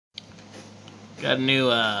Got a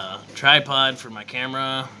new tripod for my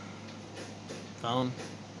camera phone.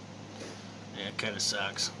 Yeah, it kind of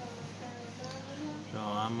sucks. So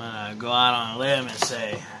I'm gonna go out on a limb and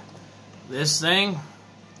say this thing,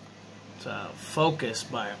 it's a Focus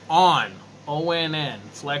by ONN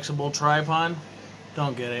flexible tripod.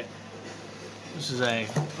 Don't get it. This is a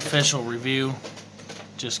official review.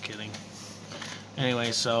 Just kidding.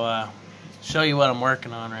 Anyway, so show you what I'm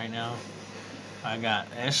working on right now. I got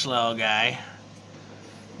this little guy.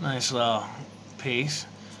 Nice little piece.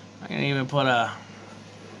 I can even put a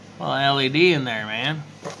little LED in there, man.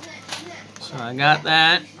 So I got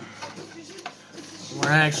that. We're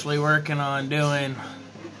actually working on doing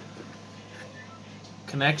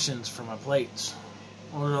connections for my plates.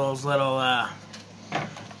 One of those little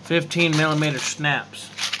 15mm snaps.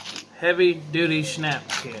 Heavy duty snap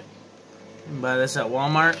kit. You can buy this at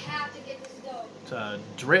Walmart. It's a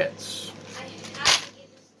Dritz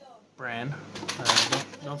brand.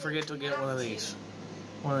 Don't forget to get one of these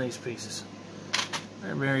pieces.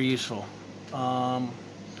 They're very useful.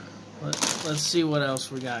 Let's see what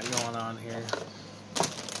else we got going on here.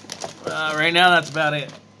 Right now, that's about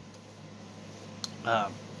it.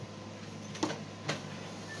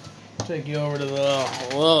 Take you over to the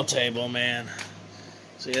little table, man.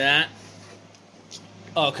 See that?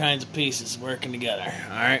 All kinds of pieces working together.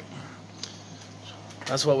 All right.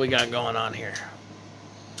 That's what we got going on here.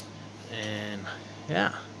 And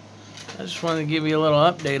yeah, I just wanted to give you a little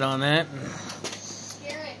update on that.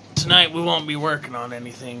 Tonight we won't be working on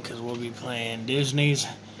anything because we'll be playing Disney's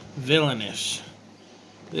Villainous.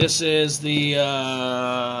 This is the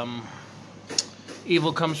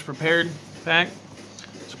Evil Comes Prepared pack.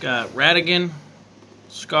 It's got Ratigan,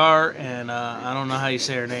 Scar, and I don't know how you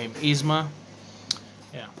say her name, Yzma.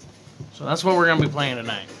 Yeah, so that's what we're going to be playing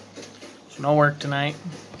tonight. So no work tonight.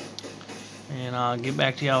 And I'll get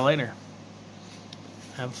back to y'all later.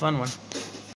 Have a fun one.